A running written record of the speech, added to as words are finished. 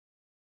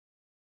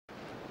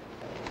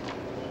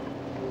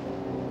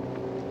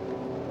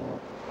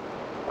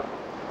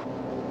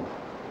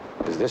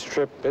Is this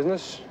trip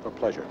business or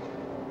pleasure?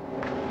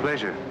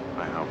 Pleasure,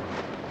 I hope.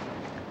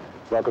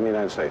 Welcome to the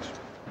United States.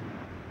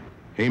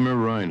 Hamer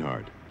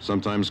Reinhardt,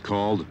 sometimes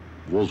called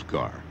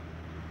Wolfgar.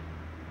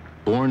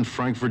 Born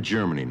Frankfurt,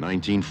 Germany,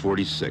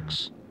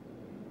 1946.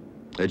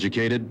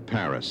 Educated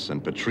Paris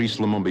and Patrice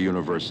Lumumba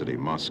University,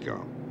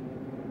 Moscow.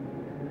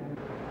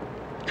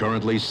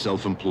 Currently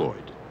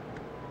self-employed.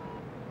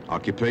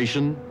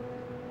 Occupation,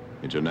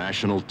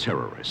 international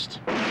terrorist.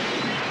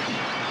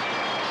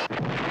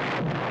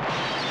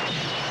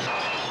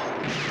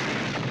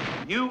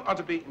 You are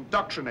to be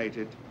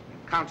indoctrinated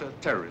in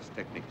counter-terrorist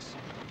techniques.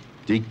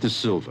 Deke Da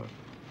Silva,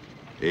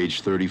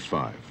 age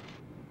 35.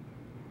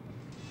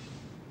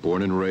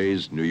 Born and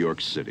raised New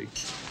York City.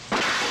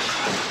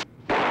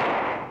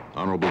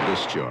 Honorable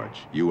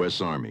discharge,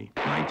 U.S. Army,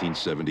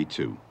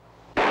 1972.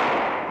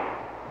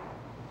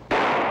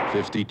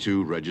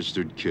 52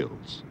 registered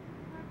kills.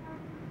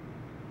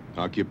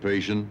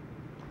 Occupation,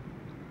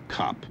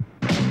 cop.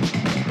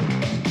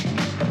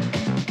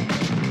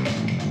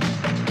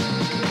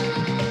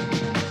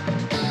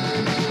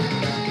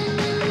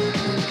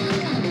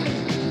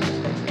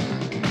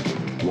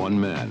 One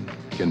man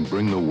can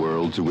bring the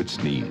world to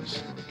its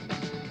knees.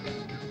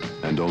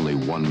 And only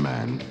one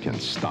man can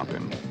stop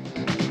him.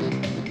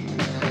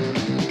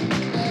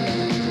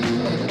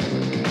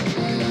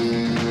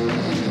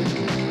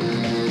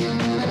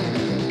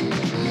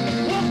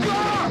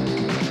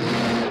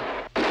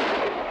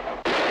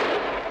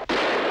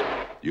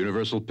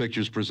 Universal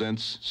Pictures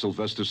presents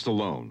Sylvester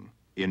Stallone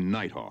in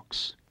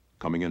Nighthawks,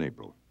 coming in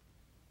April.